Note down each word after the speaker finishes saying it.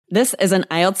This is an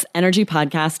IELTS Energy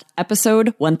Podcast,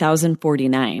 episode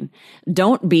 1049.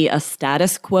 Don't be a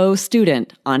status quo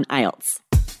student on IELTS.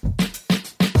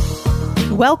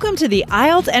 Welcome to the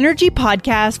IELTS Energy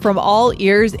Podcast from All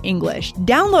Ears English,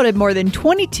 downloaded more than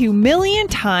 22 million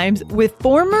times with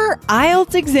former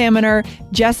IELTS examiner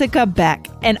Jessica Beck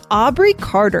and Aubrey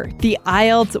Carter, the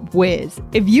IELTS whiz.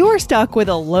 If you are stuck with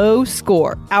a low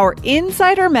score, our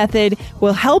Insider Method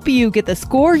will help you get the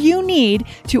score you need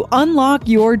to unlock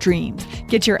your dreams.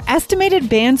 Get your estimated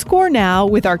band score now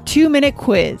with our 2-minute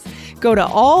quiz. Go to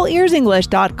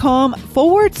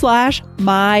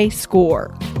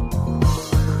allearsenglish.com/myscore.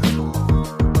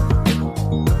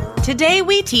 Today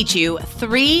we teach you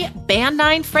 3 Band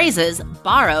 9 phrases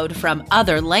borrowed from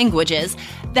other languages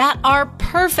that are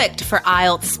perfect for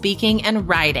IELTS speaking and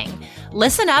writing.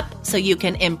 Listen up so you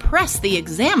can impress the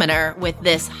examiner with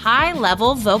this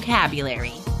high-level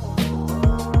vocabulary.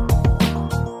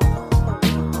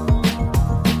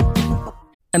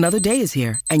 Another day is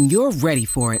here, and you're ready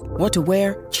for it. What to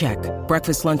wear? Check.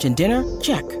 Breakfast, lunch, and dinner?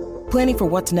 Check. Planning for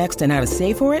what's next and how to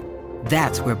save for it?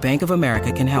 That's where Bank of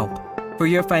America can help. For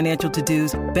your financial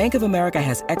to-dos, Bank of America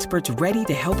has experts ready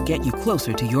to help get you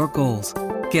closer to your goals.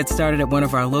 Get started at one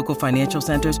of our local financial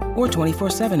centers or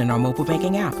 24/7 in our mobile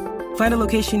banking app. Find a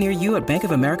location near you at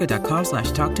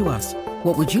bankofamerica.com/talktous.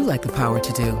 What would you like the power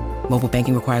to do? Mobile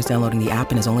banking requires downloading the app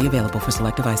and is only available for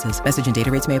select devices. Message and data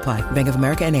rates may apply. Bank of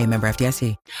America N.A., member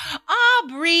FDIC.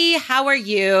 Aubrey, how are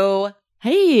you?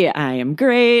 Hey, I am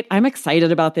great. I'm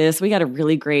excited about this. We got a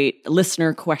really great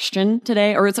listener question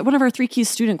today, or it's one of our 3 Keys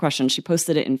student questions. She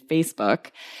posted it in Facebook.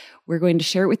 We're going to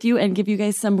share it with you and give you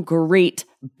guys some great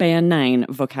Band 9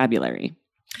 vocabulary.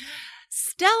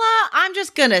 Stella, I'm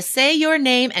just going to say your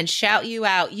name and shout you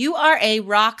out. You are a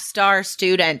rock star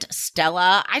student,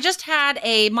 Stella. I just had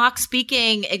a mock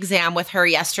speaking exam with her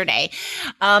yesterday.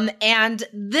 And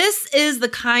this is the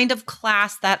kind of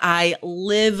class that I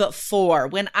live for,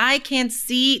 when I can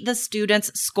see the students'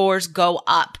 scores go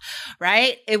up,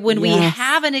 right? When we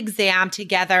have an exam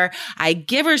together, I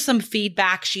give her some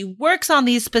feedback. She works on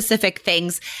these specific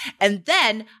things, and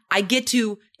then I get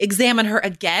to examine her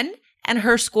again. And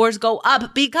her scores go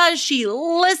up because she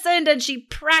listened and she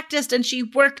practiced and she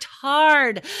worked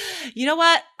hard. You know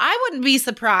what? I wouldn't be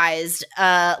surprised,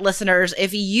 listeners,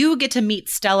 if you get to meet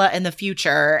Stella in the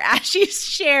future as she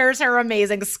shares her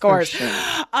amazing scores. Sure.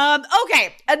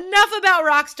 Okay, enough about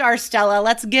Rockstar Stella.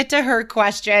 Let's get to her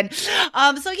question.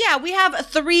 We have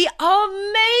 3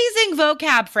 amazing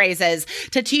vocab phrases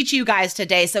to teach you guys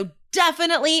today. So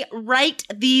definitely write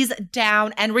these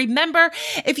down. And remember,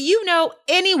 if you know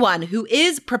anyone who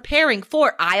is preparing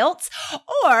for IELTS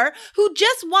or who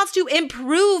just wants to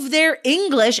improve their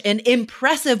English in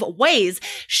impressive ways,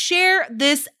 share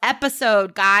this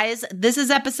episode, guys. This is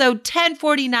episode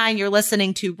 1049 you're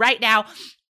listening to right now.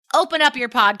 Open up your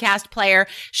podcast player,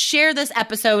 share this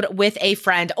episode with a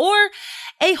friend or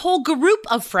a whole group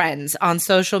of friends on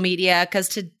social media, because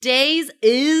today's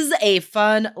is a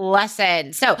fun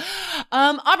lesson. So,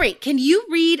 Aubrey, can you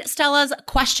read Stella's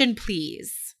question,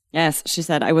 please? Yes, she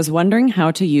said, I was wondering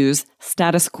how to use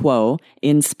status quo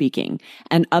in speaking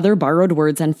and other borrowed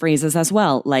words and phrases as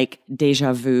well, like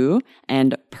déjà vu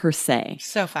and per se.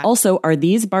 So fun. Also, are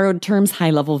these borrowed terms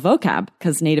high-level vocab?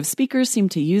 Because native speakers seem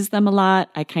to use them a lot.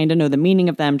 I kind of know the meaning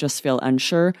of them, just feel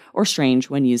unsure or strange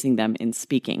when using them in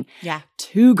speaking. Yeah.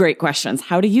 2 great questions.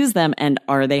 How to use them, and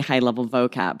are they high-level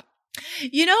vocab?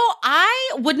 You know,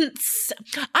 I don't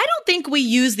think we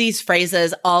use these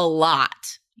phrases a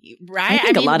lot. Right? I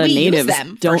think a lot of natives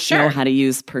don't sure. know how to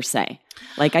use per se.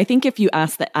 Like, I think if you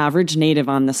ask the average native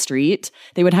on the street,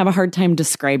 they would have a hard time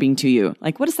describing to you,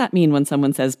 like, what does that mean when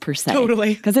someone says per se?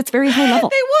 Totally. Because it's very high level.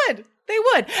 They would.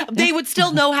 They would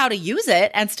still know how to use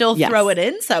it and still throw it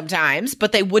in sometimes,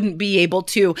 but they wouldn't be able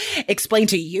to explain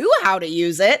to you how to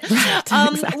use it. Right,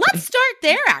 exactly. Let's start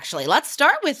there, actually. Let's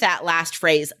start with that last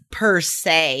phrase, per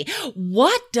se.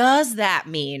 What does that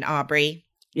mean, Aubrey?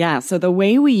 Yeah. So the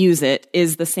way we use it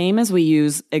is the same as we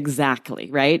use exactly,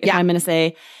 right? If I'm going to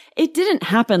say, it didn't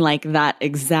happen like that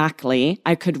exactly,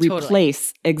 I could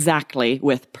replace exactly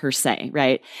with per se,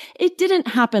 right? It didn't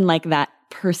happen like that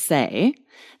per se.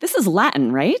 This is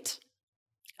Latin, right?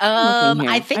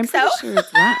 I think so. Sure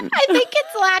it's Latin. I think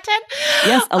it's Latin.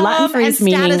 Yes, a Latin phrase and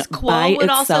meaning status quo by would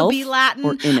itself also be Latin.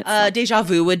 Or in itself. Déjà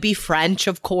vu would be French,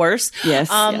 of course. Yes,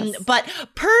 But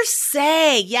per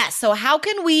se, yes. So how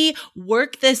can we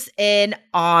work this in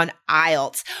on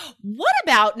IELTS? What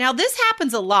about, now this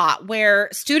happens a lot where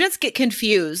students get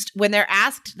confused when they're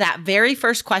asked that very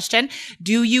first question,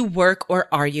 do you work or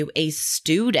are you a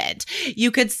student? You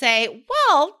could say,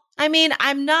 well, I mean,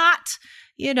 I'm not,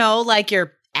 like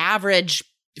your average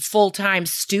full-time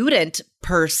student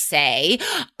per se,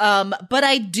 but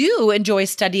I do enjoy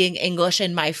studying English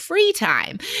in my free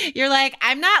time. You're like,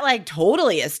 I'm not like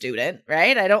totally a student,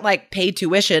 right? I don't like pay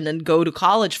tuition and go to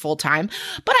college full-time,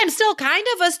 but I'm still kind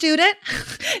of a student.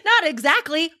 Not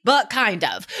exactly, but kind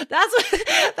of.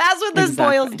 That's what this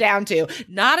boils down to.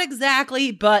 Not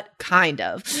exactly, but kind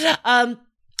of.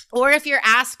 Or if you're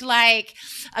asked like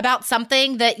about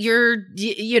something that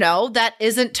that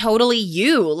isn't totally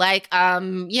you, like,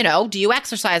 do you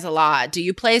exercise a lot? Do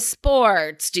you play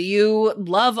sports? Do you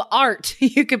love art?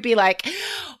 You could be like,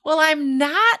 well, I'm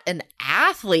not an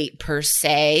athlete per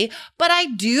se, but I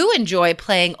do enjoy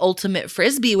playing ultimate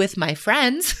frisbee with my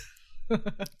friends.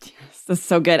 Yes, that's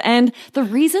so good. And the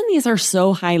reason these are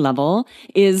so high level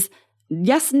is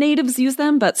yes, natives use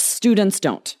them, but students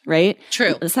don't, right?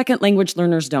 True. The second language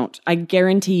learners don't. I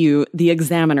guarantee you the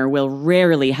examiner will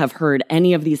rarely have heard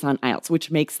any of these on IELTS,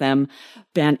 which makes them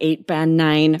band 8, band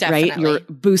 9, definitely. Right? You're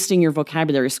boosting your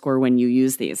vocabulary score when you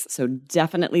use these. So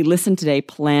definitely listen today,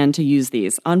 plan to use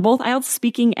these on both IELTS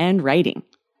speaking and writing.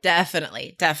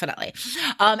 Definitely.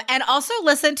 And also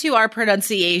listen to our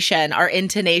pronunciation, our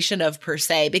intonation of per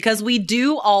se, because we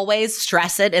do always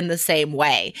stress it in the same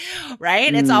way,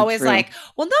 right? It's always true. like,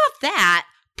 well, not that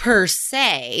per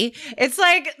se. It's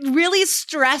like really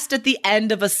stressed at the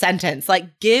end of a sentence.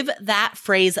 Like give that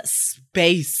phrase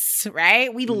space,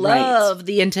 right? We love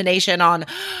the intonation on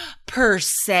per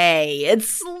se.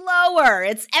 It's slower.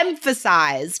 It's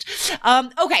emphasized.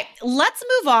 Okay, let's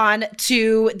move on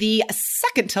to the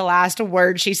second to last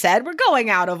word she said. We're going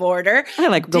out of order. I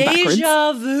like go backwards.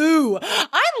 Déjà vu.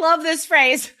 I love this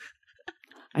phrase.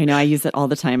 I know. I use it all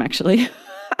the time, actually.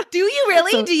 Do you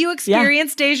really? Do you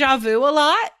experience déjà vu a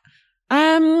lot?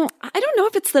 I don't know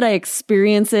if it's that I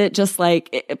experience it just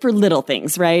like for little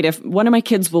things, right? If one of my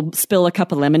kids will spill a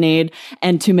cup of lemonade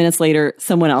and 2 minutes later,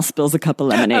 someone else spills a cup of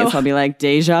lemonade. So I'll be like,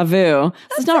 déjà vu.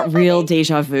 It's not real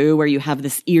déjà vu where you have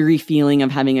this eerie feeling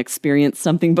of having experienced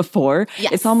something before.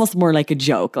 Yes. It's almost more like a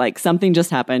joke, like something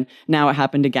just happened. Now it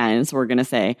happened again. So we're going to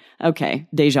say, okay,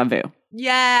 déjà vu.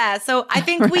 Yeah. So I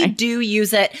think we do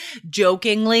use it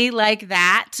jokingly like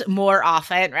that more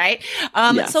often, right?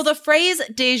 Yes. So the phrase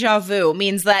déjà vu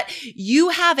means that you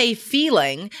have a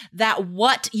feeling that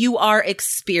what you are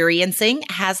experiencing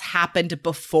has happened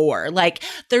before. Like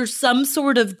there's some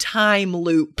sort of time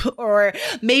loop, or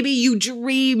maybe you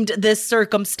dreamed this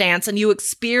circumstance and you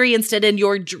experienced it in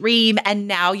your dream and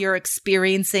now you're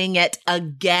experiencing it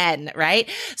again, right?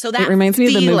 So that it reminds me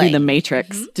of the movie The feeling.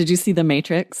 Matrix. Mm-hmm. Did you see The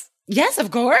Matrix? Yes,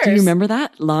 of course. Do you remember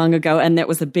that long ago? And that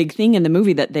was a big thing in the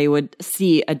movie that they would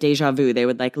see a déjà vu. They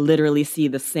would like literally see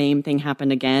the same thing happen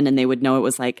again, and they would know it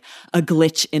was like a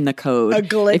glitch in the code. A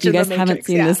glitch If you in the guys haven't Matrix,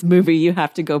 seen this movie, you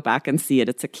have to go back and see it.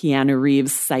 It's a Keanu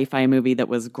Reeves sci-fi movie that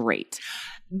was great.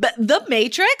 But The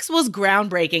Matrix was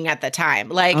groundbreaking at the time.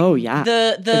 Like, oh yeah,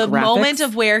 the moment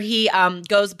of where he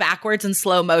goes backwards in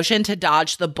slow motion to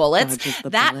dodge the bullets,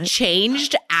 that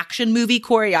changed action movie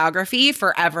choreography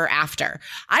forever after.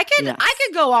 I could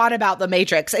go on about The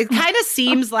Matrix. It kind of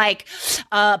seems like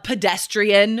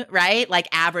pedestrian, right? Like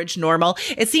average, normal.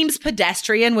 It seems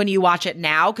pedestrian when you watch it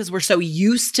now because we're so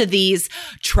used to these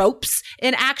tropes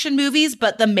in action movies.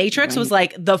 But The Matrix was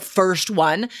like the first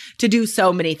one to do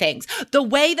so many things. The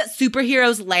way that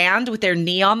superheroes land with their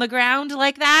knee on the ground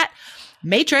like that,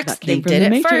 Matrix, they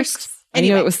did it first.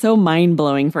 Anyway. It was so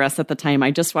mind-blowing for us at the time.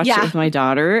 I just watched it with my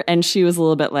daughter, and she was a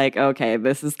little bit like, okay,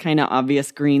 this is kind of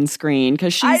obvious green screen,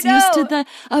 because she's used to the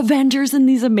Avengers and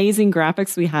these amazing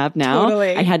graphics we have now.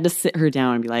 Totally. I had to sit her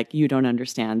down and be like, you don't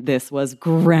understand. This was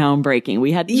groundbreaking.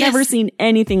 We had never seen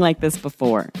anything like this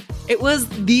before. It was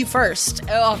the first.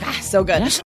 Oh, gosh, so good.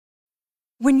 Yeah.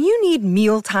 When you need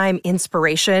mealtime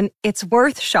inspiration, it's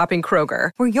worth shopping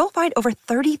Kroger, where you'll find over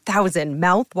 30,000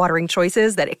 mouth-watering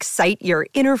choices that excite your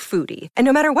inner foodie. And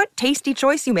no matter what tasty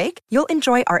choice you make, you'll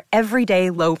enjoy our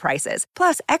everyday low prices,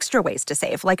 plus extra ways to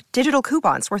save, like digital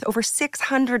coupons worth over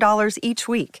 $600 each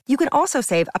week. You can also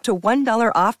save up to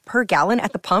 $1 off per gallon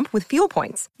at the pump with fuel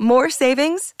points. More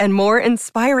savings and more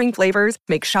inspiring flavors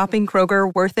make shopping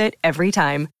Kroger worth it every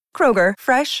time. Kroger,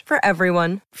 fresh for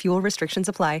everyone. Fuel restrictions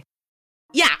apply.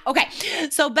 Yeah. Okay.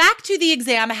 So back to the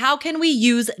exam. How can we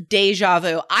use déjà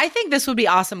vu? I think this would be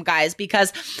awesome, guys,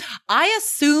 because I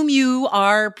assume you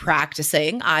are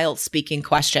practicing IELTS speaking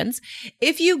questions.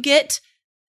 If you get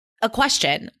a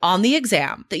question on the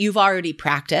exam that you've already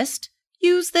practiced,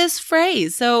 use this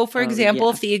phrase. So for example,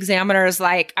 if the examiner is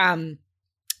like,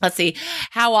 let's see,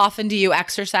 how often do you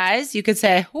exercise? You could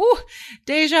say, ooh,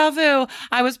 déjà vu.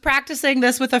 I was practicing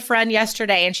this with a friend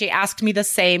yesterday and she asked me the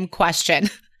same question.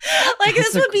 Like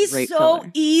this would be so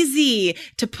easy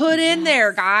to put in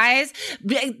there, guys.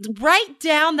 Write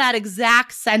down that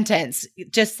exact sentence.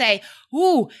 Just say,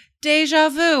 ooh, deja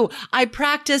vu. I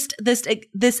practiced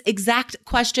this exact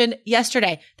question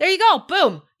yesterday. There you go.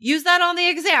 Boom. Use that on the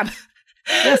exam.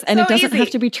 Yes, and so it doesn't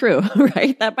have to be true,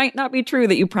 right? That might not be true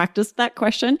that you practiced that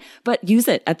question, but use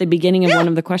it at the beginning of one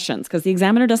of the questions because the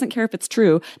examiner doesn't care if it's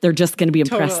true. They're just going to be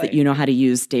impressed that you know how to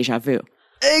use deja vu.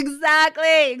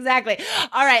 Exactly.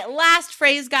 All right. Last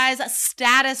phrase, guys,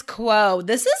 status quo.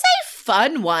 This is a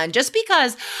fun one just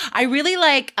because I really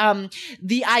like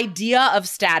the idea of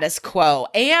status quo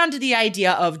and the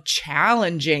idea of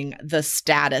challenging the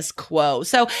status quo.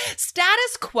 So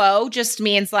status quo just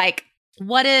means like,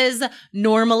 what is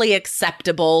normally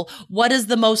acceptable? What is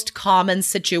the most common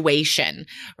situation,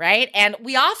 right? And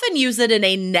we often use it in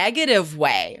a negative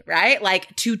way, right?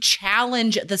 Like to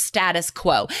challenge the status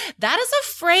quo. That is a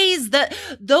phrase that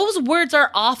those words are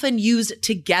often used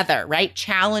together, right?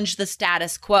 Challenge the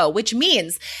status quo, which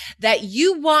means that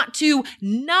you want to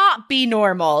not be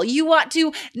normal. You want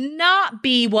to not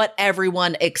be what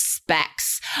everyone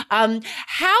expects. How do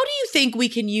you think we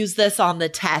can use this on the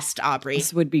test, Aubrey?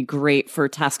 This would be great for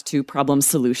task 2 problem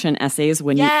solution essays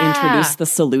when you introduce the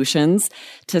solutions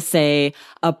to say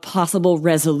a possible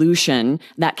resolution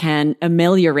that can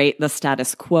ameliorate the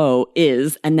status quo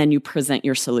is, and then you present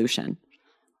your solution.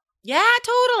 Yeah,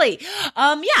 totally.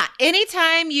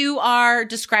 Anytime you are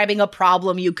describing a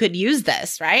problem, you could use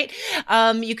this, right?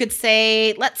 You could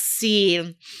say, let's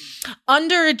see,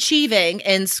 underachieving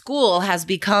in school has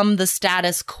become the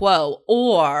status quo.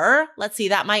 Or, let's see,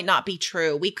 that might not be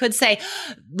true. We could say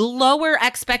lower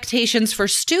expectations for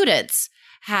students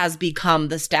has become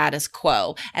the status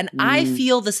quo. And I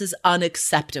feel this is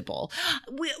unacceptable.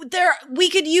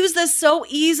 We could use this so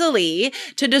easily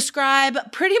to describe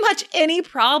pretty much any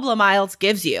problem IELTS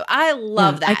gives you. I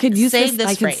love that. I could use this phrase.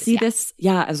 I could see this,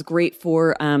 as great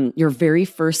for your very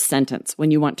first sentence when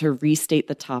you want to restate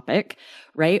the topic,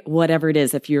 right? Whatever it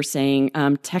is, if you're saying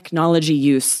technology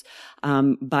use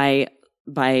by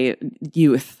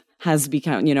youth has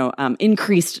become,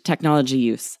 increased technology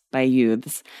use by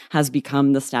youths has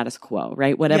become the status quo,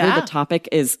 right? Whatever the topic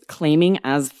is claiming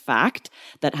as fact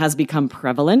that has become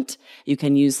prevalent, you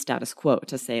can use status quo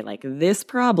to say like, this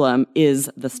problem is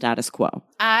the status quo.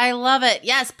 I love it.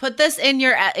 Yes. Put this in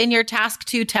your task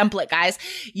 2 template, guys.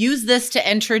 Use this to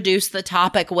introduce the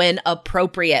topic when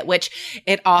appropriate, which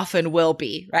it often will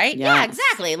be, right? Yes. Yeah,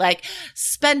 exactly. Like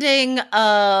spending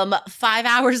 5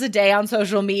 hours a day on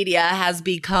social media has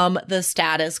become the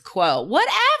status quo.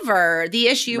 Whatever the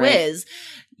issue is,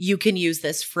 you can use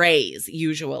this phrase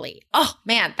usually. Oh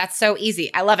man, that's so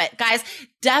easy. I love it. Guys,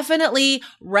 definitely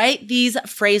write these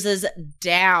phrases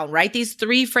down. Write these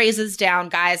 3 phrases down,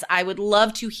 guys. I would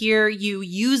love to hear you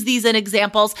use these in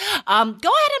examples. Go ahead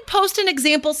and post an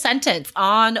example sentence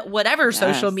on whatever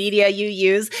social media you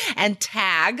use and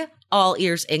tag All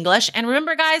Ears English. And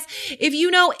remember, guys, if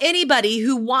you know anybody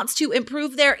who wants to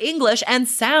improve their English and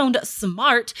sound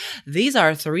smart, these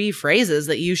are 3 phrases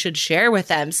that you should share with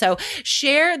them. So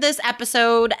share this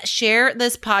episode, share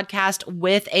this podcast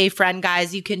with a friend,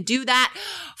 guys. You can do that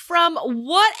from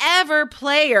whatever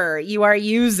player you are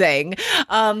using.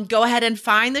 Go ahead and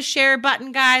find the share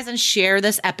button, guys, and share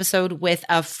this episode with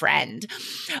a friend.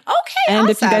 Okay, and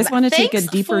awesome. If you guys want to take a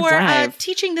deeper dive,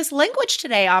 teaching this language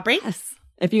today, Aubrey. Yes.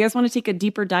 If you guys want to take a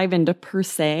deeper dive into per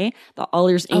se, the All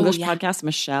Ears English podcast,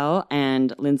 Michelle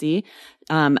and Lindsay,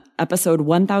 episode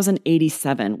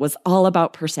 1087 was all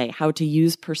about per se, how to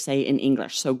use per se in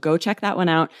English. So go check that one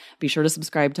out. Be sure to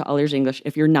subscribe to All Ears English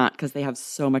if you're not, because they have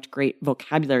so much great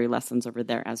vocabulary lessons over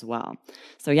there as well.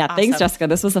 So awesome. Thanks, Jessica.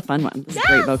 This was a fun one. This is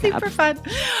great vocab. Super fun.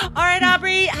 All right,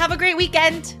 Aubrey, have a great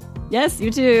weekend. Yes,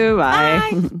 you too.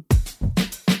 Bye.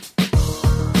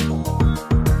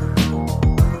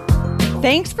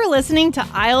 Thanks for listening to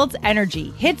IELTS Energy.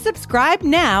 Hit subscribe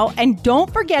now and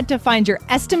don't forget to find your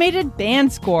estimated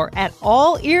band score at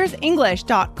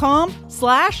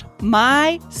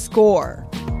allearsenglish.com/myscore.